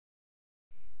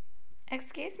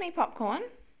Excuse me, Popcorn.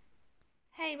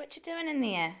 Hey, what you doing in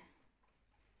there?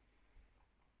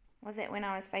 Was it when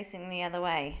I was facing the other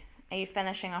way? Are you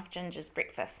finishing off Ginger's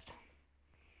breakfast?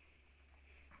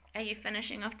 Are you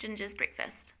finishing off Ginger's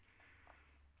breakfast?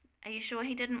 Are you sure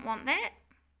he didn't want that?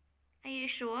 Are you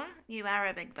sure? You are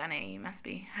a big bunny. You must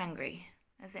be hungry.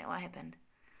 Is that what happened?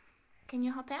 Can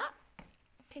you hop out?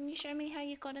 Can you show me how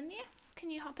you got in there?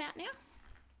 Can you hop out now?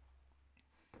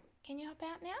 Can you hop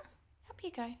out now? Up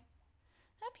you go.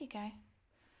 Up you go.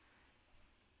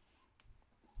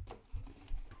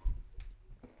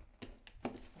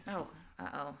 Oh,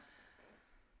 uh-oh.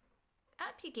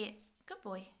 Up you get. Good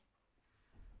boy.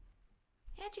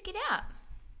 How'd you get out?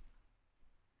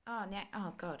 Oh, now,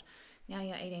 oh God. Now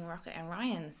you're eating Rocket and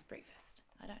Ryan's breakfast.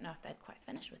 I don't know if they'd quite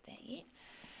finished with that yet.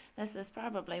 This is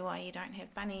probably why you don't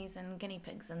have bunnies and guinea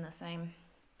pigs in the same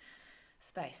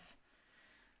space.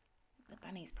 The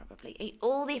bunnies probably eat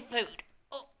all their food.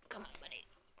 Oh, come on, buddy.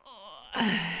 Oh.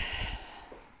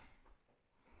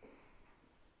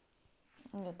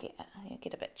 You'll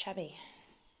get a bit chubby.